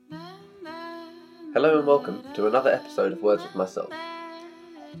Hello and welcome to another episode of Words with Myself.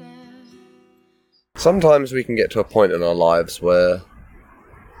 Sometimes we can get to a point in our lives where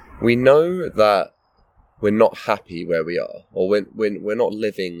we know that we're not happy where we are, or we're not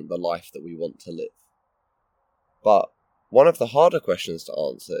living the life that we want to live. But one of the harder questions to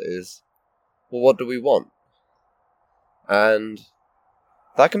answer is, well, what do we want? And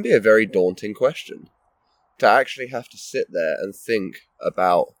that can be a very daunting question, to actually have to sit there and think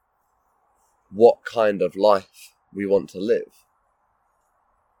about what kind of life we want to live.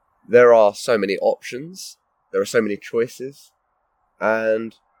 There are so many options, there are so many choices,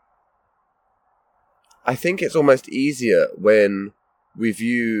 and I think it's almost easier when we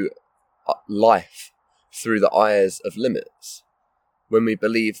view life through the eyes of limits, when we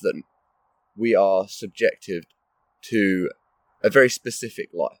believe that we are subjected to a very specific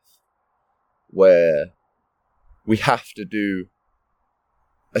life, where we have to do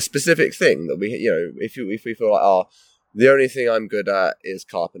a specific thing that if we feel like, the only thing I'm good at is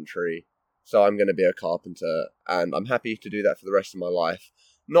carpentry, so I'm going to be a carpenter, and I'm happy to do that for the rest of my life.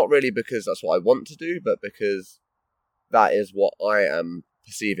 Not really because that's what I want to do, but because that is what I am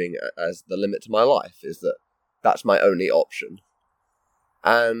perceiving as the limit to my life, is that that's my only option.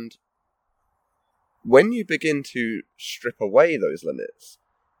 And when you begin to strip away those limits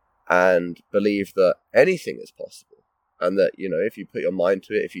and believe that anything is possible, and that, if you put your mind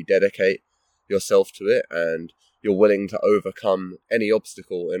to it, if you dedicate yourself to it, and you're willing to overcome any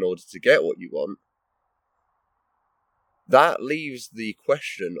obstacle in order to get what you want, that leaves the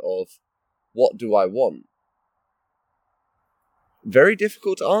question of, what do I want? Very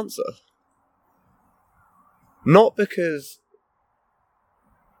difficult to answer. Not because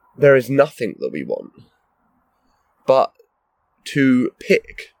there is nothing that we want, but to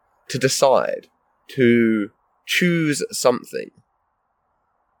pick, to decide, to choose something.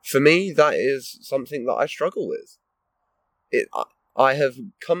 For me, that is something that I struggle with. I have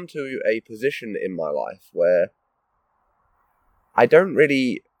come to a position in my life where I don't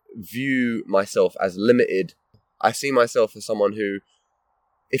really view myself as limited. I see myself as someone who,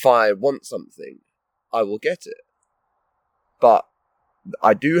 if I want something, I will get it. But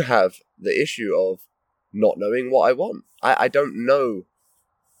I do have the issue of not knowing what I want. I don't know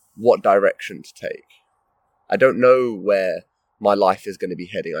what direction to take. I don't know where my life is going to be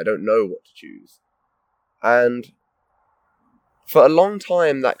heading. I don't know what to choose. And for a long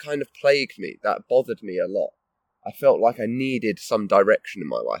time, that kind of plagued me. That bothered me a lot. I felt like I needed some direction in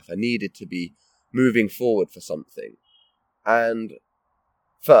my life. I needed to be moving forward for something. And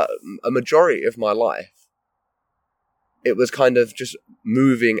for a majority of my life, it was kind of just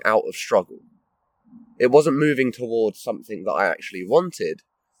moving out of struggle. It wasn't moving towards something that I actually wanted.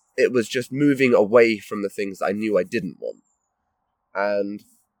 It was just moving away from the things that I knew I didn't want. And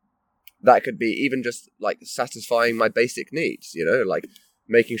that could be even just like satisfying my basic needs, like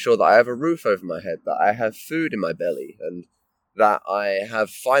making sure that I have a roof over my head, that I have food in my belly, and that I have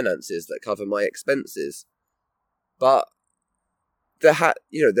finances that cover my expenses. But there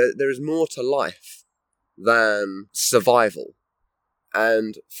is more to life than survival.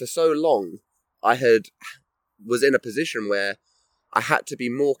 And for so long, I was in a position where I had to be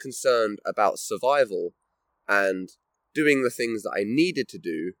more concerned about survival and doing the things that I needed to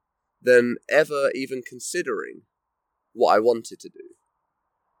do than ever even considering what I wanted to do.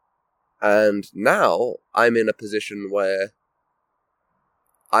 And now I'm in a position where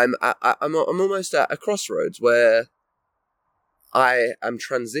I'm almost at a crossroads where I am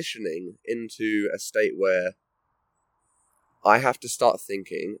transitioning into a state where I have to start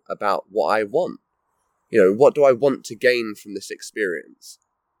thinking about what I want. What do I want to gain from this experience?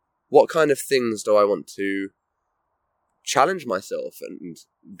 What kind of things do I want to challenge myself and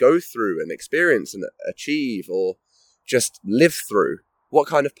go through and experience and achieve, or just live through? What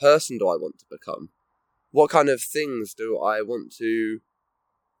kind of person do I want to become? What kind of things do I want to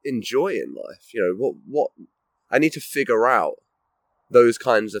enjoy in life? What I need to figure out those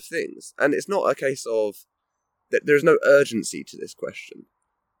kinds of things. And it's not a case of that there's no urgency to this question.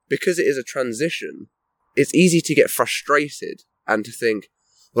 Because it is a transition, it's easy to get frustrated and to think,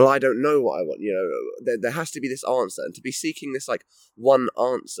 well, I don't know what I want. There has to be this answer, and to be seeking this one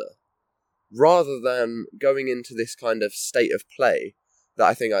answer, rather than going into this kind of state of play that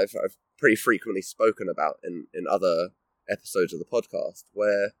I think I've pretty frequently spoken about in other episodes of the podcast,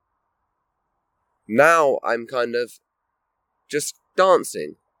 where now I'm kind of just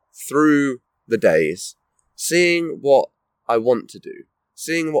dancing through the days, seeing what I want to do,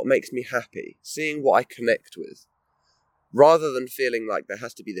 seeing what makes me happy, seeing what I connect with, rather than feeling like there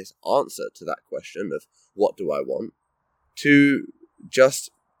has to be this answer to that question of what do I want, to just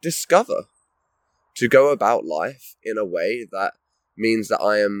discover. to go about life in a way that means that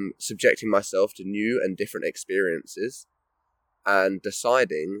I am subjecting myself to new and different experiences and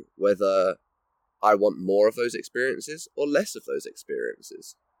deciding whether I want more of those experiences or less of those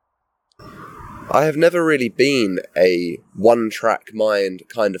experiences. I have never really been a one-track mind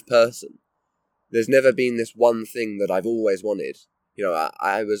kind of person. There's never been this one thing that I've always wanted. You know,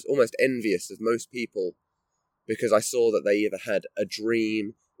 I was almost envious of most people because I saw that they either had a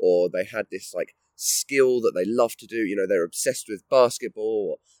dream or they had this like skill that they loved to do. You know, they were obsessed with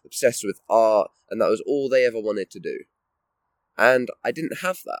basketball or obsessed with art, and that was all they ever wanted to do. And I didn't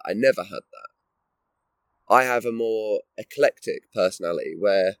have that. I never had that. I have a more eclectic personality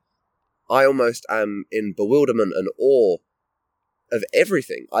where I almost am in bewilderment and awe of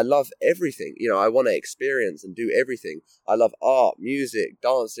everything. I love everything. You know, I want to experience and do everything. I love art, music,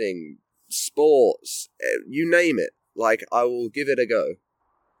 dancing, sports, you name it. Like, I will give it a go.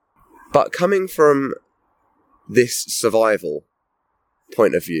 But coming from this survival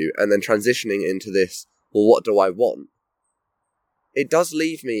point of view and then transitioning into this, well, what do I want? It does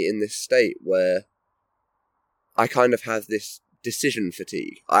leave me in this state where I kind of have this decision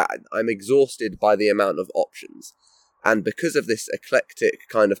fatigue. I'm exhausted by the amount of options. And because of this eclectic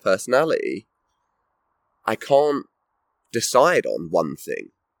kind of personality, I can't decide on one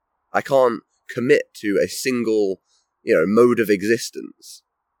thing. I can't commit to a single, mode of existence.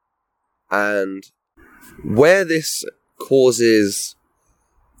 And where this causes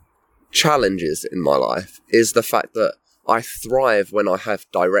challenges in my life is the fact that I thrive when I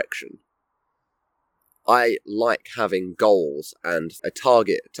have direction. I like having goals and a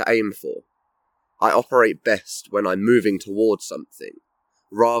target to aim for. I operate best when I'm moving towards something,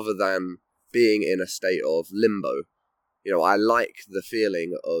 rather than being in a state of limbo. I like the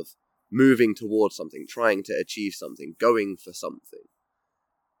feeling of moving towards something, trying to achieve something, going for something.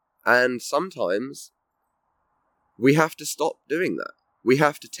 And sometimes we have to stop doing that. We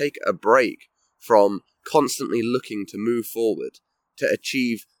have to take a break from constantly looking to move forward, to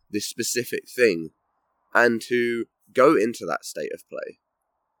achieve this specific thing, and to go into that state of play.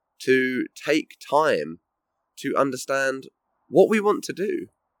 To take time to understand what we want to do.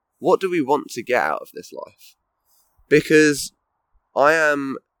 What do we want to get out of this life? Because I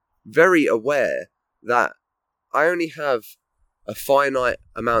am very aware that I only have a finite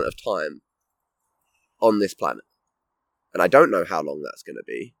amount of time on this planet. And I don't know how long that's going to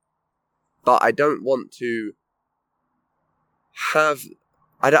be. But I don't want to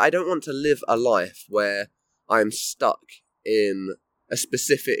I don't want to live a life where I'm stuck in a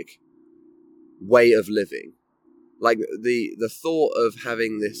specific way of living. Like the thought of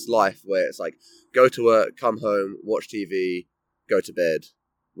having this life where it's like, go to work, come home, watch TV, go to bed,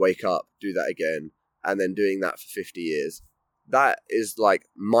 wake up, do that again, and then doing that for 50 years. That is like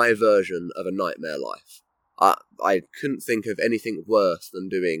my version of a nightmare life. I couldn't think of anything worse than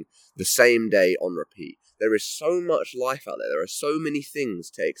doing the same day on repeat. There is so much life out there. There are so many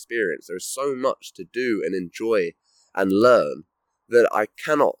things to experience. There is so much to do and enjoy and learn that I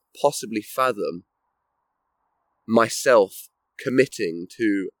cannot possibly fathom myself committing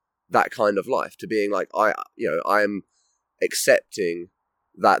to that kind of life, to being like, I'm accepting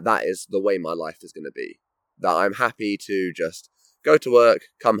that is the way my life is going to be. That I'm happy to just go to work,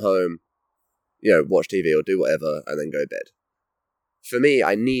 come home, watch TV or do whatever, and then go to bed. For me,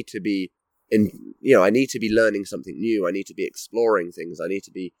 I need to be I need to be learning something new. I need to be exploring things. I need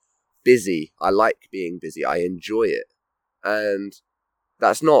to be busy. I like being busy. I enjoy it. And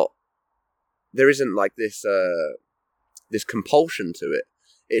there isn't like this compulsion to it.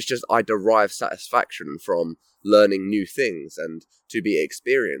 It's just I derive satisfaction from learning new things and to be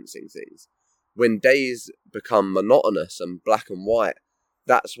experiencing things. When days become monotonous and black and white,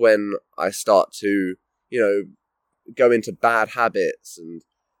 that's when I start to, go into bad habits, and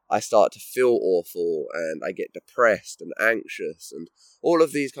I start to feel awful, and I get depressed and anxious, and all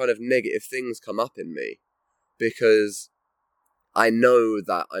of these kind of negative things come up in me because I know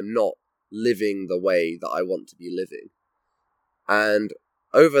that I'm not living the way that I want to be living. And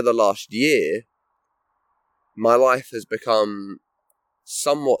over the last year, my life has become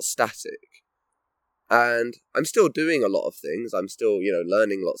somewhat static. And I'm still doing a lot of things. I'm still,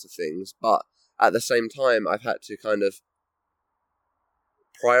 learning lots of things. But at the same time, I've had to kind of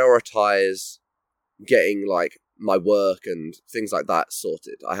prioritize getting like my work and things like that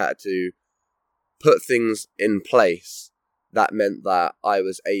sorted. I had to put things in place that meant that I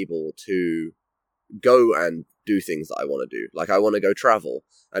was able to go and do things that I want to do. Like, I want to go travel.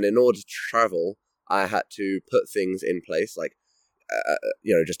 And in order to travel, I had to put things in place, like,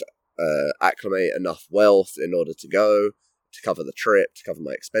 just acclimate enough wealth in order to go, to cover the trip, to cover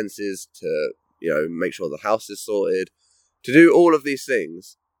my expenses, to make sure the house is sorted, to do all of these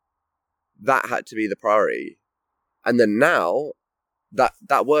things. That had to be the priority. And then now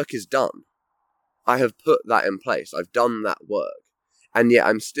that work is done. I have put that in place. I've done that work. And yet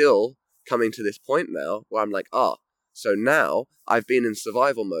I'm still coming to this point now where I'm like, so now I've been in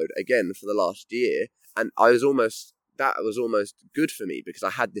survival mode again for the last year. And that was almost good for me because I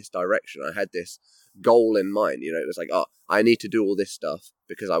had this direction. I had this goal in mind. It was like, I need to do all this stuff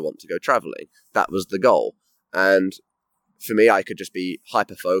because I want to go traveling. That was the goal. And for me, I could just be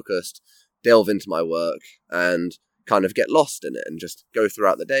hyper-focused, delve into my work and kind of get lost in it and just go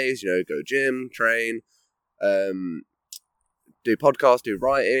throughout the days, go gym, train, do podcasts, do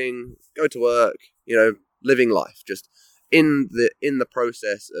writing, go to work, living life, just in the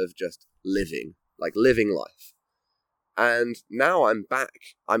process of just living life. And now I'm back,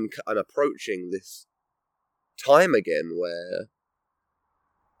 I'm approaching this time again where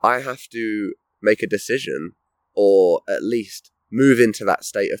I have to make a decision or at least move into that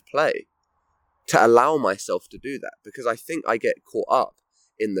state of play to allow myself to do that, because I think I get caught up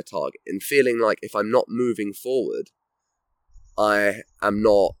in the target and feeling like if I'm not moving forward, I am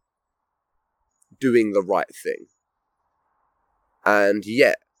not doing the right thing. And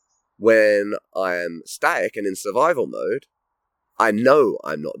yet, when I am static and in survival mode, I know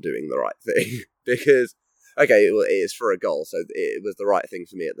I'm not doing the right thing because, okay, it is for a goal, so it was the right thing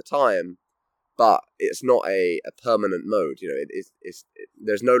for me at the time, but it's not a permanent mode.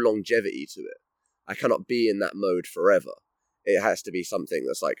 There's no longevity to it. I cannot be in that mode forever. It has to be something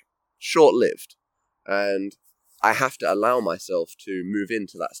that's like short-lived. And I have to allow myself to move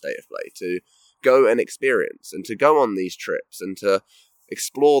into that state of play, to go and experience and to go on these trips and to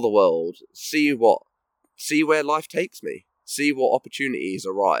explore the world, see where life takes me, see what opportunities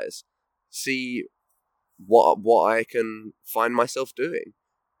arise, see what I can find myself doing.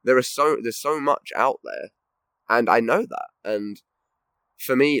 There's so much out there, and I know that. And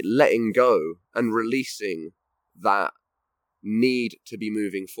for me, letting go and releasing that need to be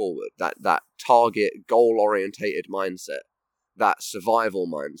moving forward, that target, goal-orientated mindset, that survival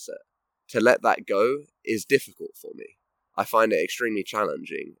mindset, to let that go is difficult for me. I find it extremely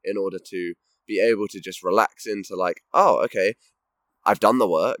challenging in order to be able to just relax into like, okay, I've done the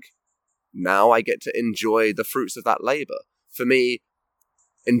work. Now I get to enjoy the fruits of that labor. For me,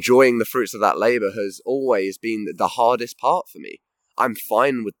 enjoying the fruits of that labor has always been the hardest part for me. I'm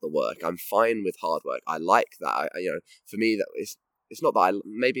fine with the work. I'm fine with hard work. I like that. For me, that it's not that I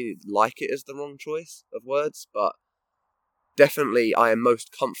maybe like it is the wrong choice of words, but definitely I am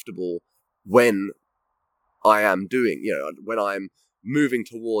most comfortable when I am doing, when I'm moving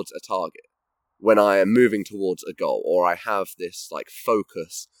towards a target, when I am moving towards a goal, or I have this like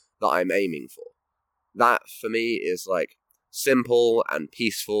focus that I'm aiming for. That for me is like simple and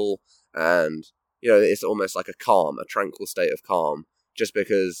peaceful, and it's almost like a tranquil state of calm, just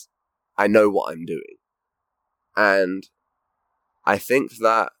because I know what I'm doing. And I think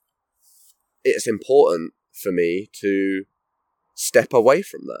that it's important for me to step away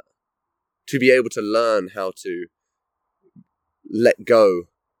from that, to be able to learn how to let go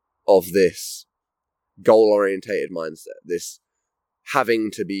of this goal-orientated mindset, this having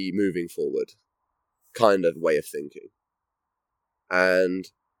to be moving forward kind of way of thinking. And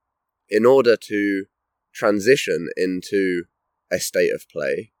in order to transition into a state of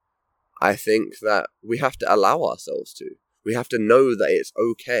play, I think that we have to allow ourselves to. We have to know that it's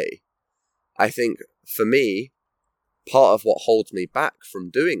okay. I think, for me, part of what holds me back from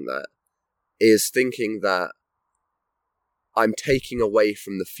doing that is thinking that I'm taking away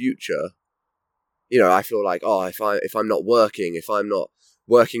from the future. I feel like, if I'm not working, if I'm not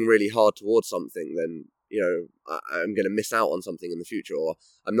working really hard towards something, then I'm going to miss out on something in the future, or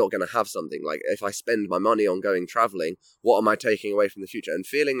I'm not going to have something. Like, if I spend my money on going traveling, what am I taking away from the future? And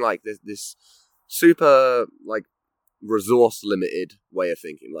feeling like this super, like, resource limited way of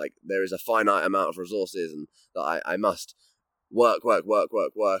thinking. Like, there is a finite amount of resources and that I must work,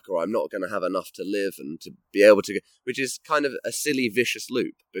 or I'm not going to have enough to live and to be able to, which is kind of a silly, vicious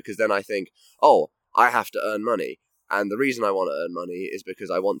loop, because then I think, I have to earn money. And the reason I want to earn money is because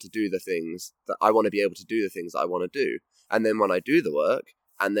I want to do the things that I want to be able to do the things that I want to do. And then when I do the work,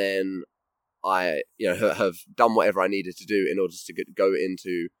 and then I, have done whatever I needed to do in order to go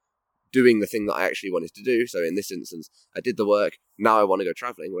into doing the thing that I actually wanted to do. So in this instance, I did the work. Now I want to go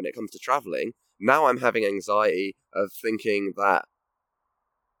traveling. When it comes to traveling, now I'm having anxiety of thinking that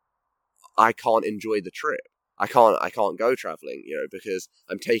I can't enjoy the trip. I can't go traveling, because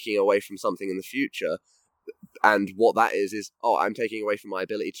I'm taking away from something in the future. And what that is I'm taking away from my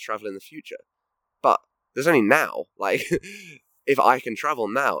ability to travel in the future. But there's only now. Like, if I can travel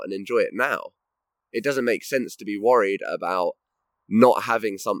now and enjoy it now, it doesn't make sense to be worried about not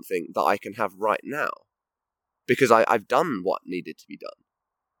having something that I can have right now. Because I've done what needed to be done.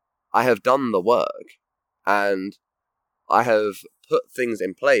 I have done the work, and I have put things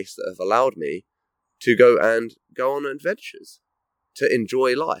in place that have allowed me to go on adventures, to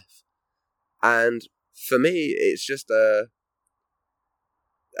enjoy life. And for me, it's just a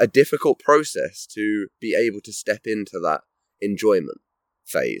difficult process to be able to step into that enjoyment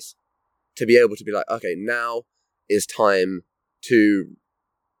phase, to be able to be like, okay, now is time to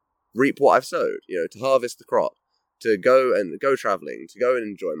reap what I've sowed, to harvest the crop, to go traveling, to go and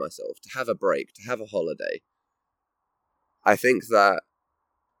enjoy myself, to have a break, to have a holiday. I think that,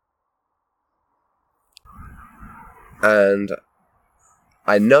 and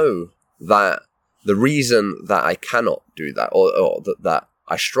I know that the reason that I cannot do that, or that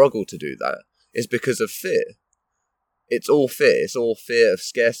I struggle to do that, is because of fear. It's all fear. It's all fear of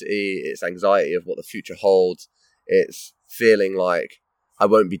scarcity. It's anxiety of what the future holds. It's feeling like I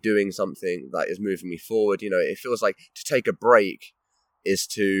won't be doing something that is moving me forward. It feels like to take a break is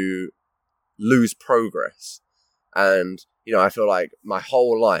to lose progress. And, I feel like my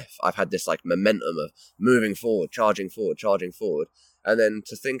whole life I've had this like momentum of moving forward, charging forward. And then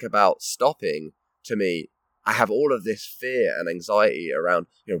to think about stopping, to me, I have all of this fear and anxiety around,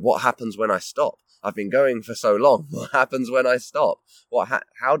 what happens when I stop? I've been going for so long. What happens when I stop?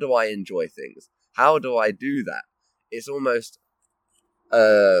 How do I enjoy things? How do I do that? It's almost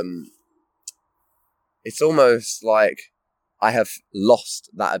like I have lost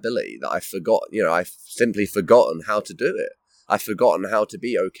that ability, that I've forgotten, I've simply forgotten how to do it. I've forgotten how to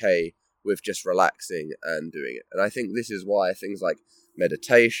be okay with just relaxing and doing it. And I think this is why things like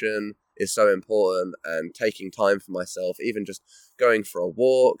meditation is so important, and taking time for myself, even just going for a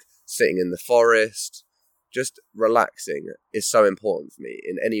walk, sitting in the forest, just relaxing is so important for me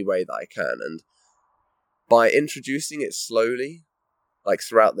in any way that I can. And by introducing it slowly, like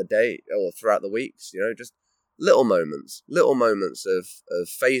throughout the day or throughout the weeks, just little moments of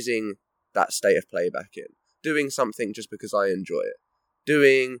phasing that state of play back in, doing something just because I enjoy it,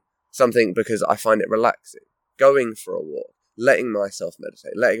 doing something because I find it relaxing, going for a walk, letting myself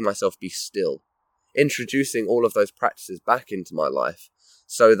meditate, letting myself be still, introducing all of those practices back into my life,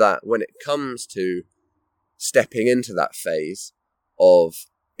 so that when it comes to stepping into that phase of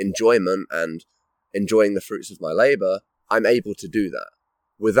enjoyment and enjoying the fruits of my labor, I'm able to do that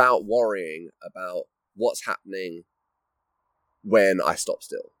without worrying about what's happening when I stop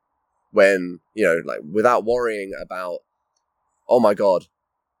still. When, without worrying about, oh my God,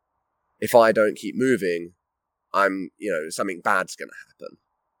 if I don't keep moving, something bad's going to happen.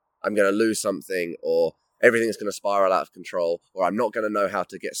 I'm going to lose something, or everything's going to spiral out of control, or I'm not going to know how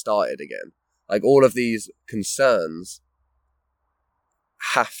to get started again. Like, all of these concerns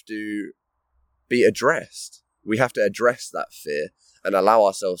have to be addressed. We have to address that fear and allow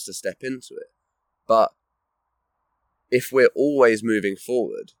ourselves to step into it. But if we're always moving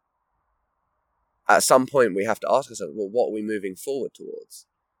forward, at some point we have to ask ourselves, well, what are we moving forward towards?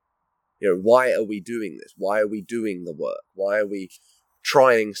 Why are we doing this? Why are we doing the work? Why are we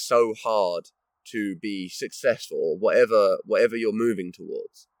trying so hard to be successful, or whatever you're moving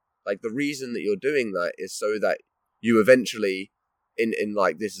towards? Like, the reason that you're doing that is so that you eventually, in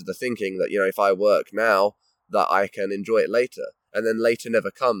like, this is the thinking that, if I work now, that I can enjoy it later. And then later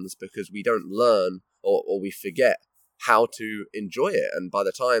never comes, because we don't learn, or we forget how to enjoy it. And by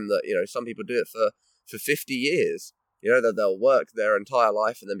the time that, some people do it for 50 years, that they'll work their entire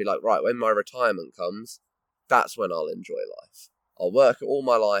life and then be like, right, when my retirement comes, that's when I'll enjoy life. I'll work all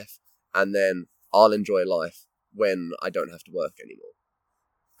my life, and then I'll enjoy life when I don't have to work anymore.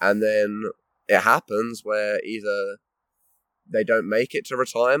 And then it happens where either they don't make it to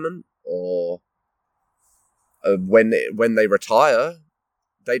retirement, or when they retire,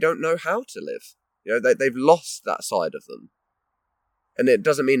 they don't know how to live. They've lost that side of them. And it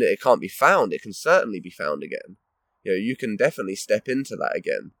doesn't mean that it can't be found. It can certainly be found again. You can definitely step into that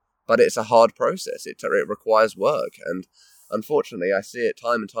again. But it's a hard process. It requires work. And unfortunately, I see it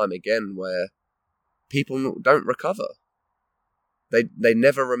time and time again where people don't recover. They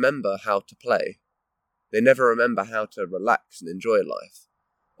never remember how to play. They never remember how to relax and enjoy life.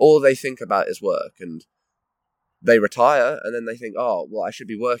 All they think about is work. And they retire, and then they think, oh, well, I should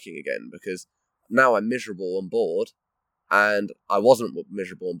be working again, because now I'm miserable and bored, and I wasn't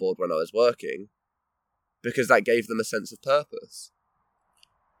miserable and bored when I was working, because that gave them a sense of purpose.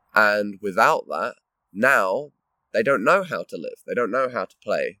 And without that, now they don't know how to live. They don't know how to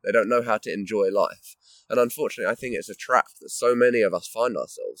play. They don't know how to enjoy life. And unfortunately, I think it's a trap that so many of us find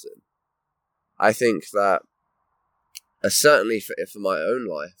ourselves in. I think that, certainly for my own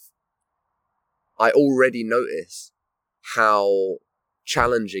life, I already notice how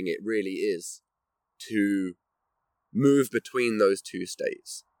challenging it really is to move between those two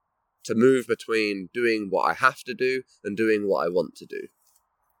states, to move between doing what I have to do and doing what I want to do,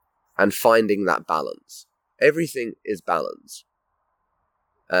 and finding that balance. Everything is balance.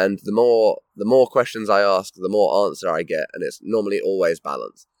 And the more questions I ask, the more answer I get, and it's normally always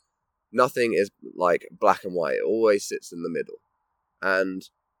balance. Nothing is like black and white. It always sits in the middle. And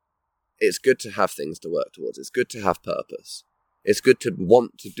it's good to have things to work towards. It's good to have purpose. It's good to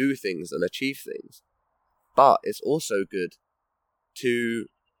want to do things and achieve things. But it's also good to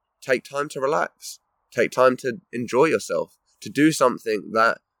take time to relax, take time to enjoy yourself, to do something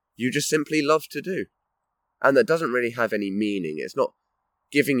that you just simply love to do, and that doesn't really have any meaning. It's not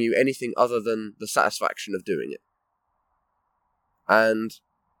giving you anything other than the satisfaction of doing it. And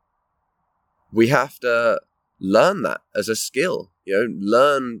we have to learn that as a skill,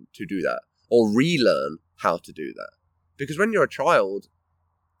 learn to do that, or relearn how to do that. Because when you're a child,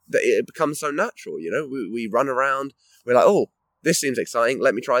 it becomes so natural, we run around, we're like, oh, this seems exciting,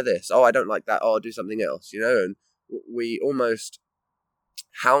 let me try this. Oh, I don't like that, oh, I'll do something else, and we almost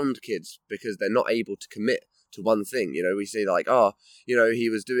hound kids because they're not able to commit to one thing. We see like, oh,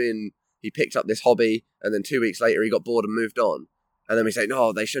 he picked up this hobby and then 2 weeks later he got bored and moved on. And then we say,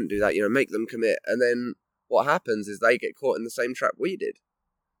 no, they shouldn't do that, make them commit. And then what happens is they get caught in the same trap we did.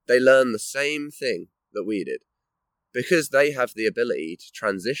 They learn the same thing that we did. Because they have the ability to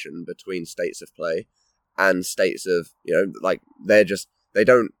transition between states of play and states of, they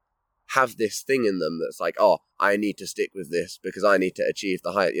don't have this thing in them that's like, oh, I need to stick with this because I need to achieve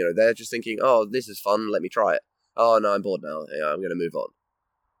the height. They're just thinking, oh, this is fun, let me try it. Oh, no, I'm bored now, I'm going to move on.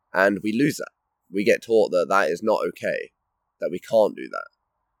 And we lose that. We get taught that that is not okay, that we can't do that.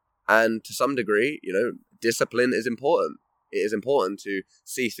 And to some degree, discipline is important. It is important to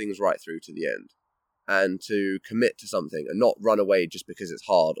see things right through to the end and to commit to something and not run away just because it's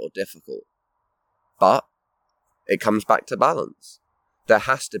hard or difficult. But it comes back to balance. There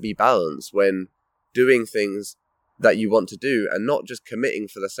has to be balance when doing things that you want to do and not just committing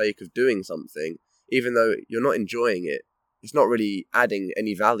for the sake of doing something, even though you're not enjoying it. It's not really adding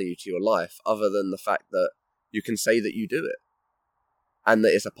any value to your life other than the fact that you can say that you do it and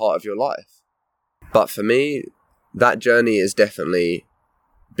that it's a part of your life. But for me, that journey is definitely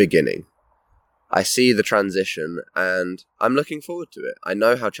beginning. I see the transition and I'm looking forward to it. I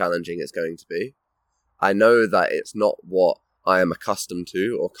know how challenging it's going to be. I know that it's not what I am accustomed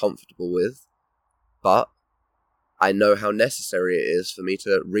to or comfortable with, but I know how necessary it is for me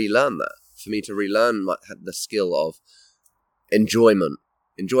to relearn that, for me to relearn the skill of enjoyment,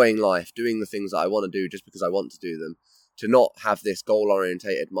 enjoying life, doing the things that I want to do just because I want to do them, to not have this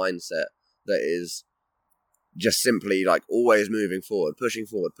goal-orientated mindset that is just simply like always moving forward, pushing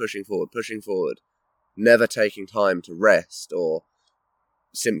forward, never taking time to rest or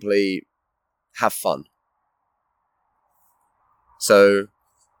simply have fun. So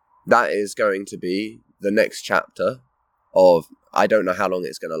that is going to be the next chapter of, I don't know how long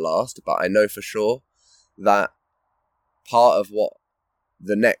it's going to last, but I know for sure that part of what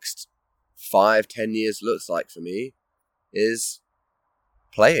the next 5-10 years looks like for me is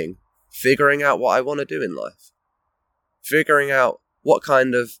playing, figuring out what I want to do in life, figuring out what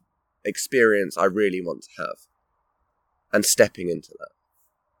kind of experience I really want to have, and stepping into that.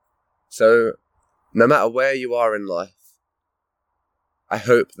 So, no matter where you are in life, I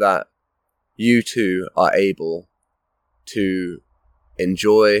hope that you too are able to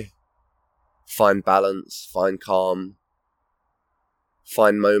enjoy, find balance, find calm,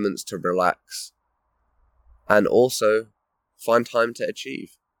 find moments to relax, and also find time to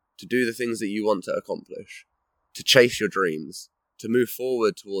achieve, to do the things that you want to accomplish, to chase your dreams, to move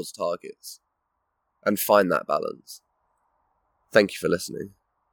forward towards targets, and find that balance. Thank you for listening.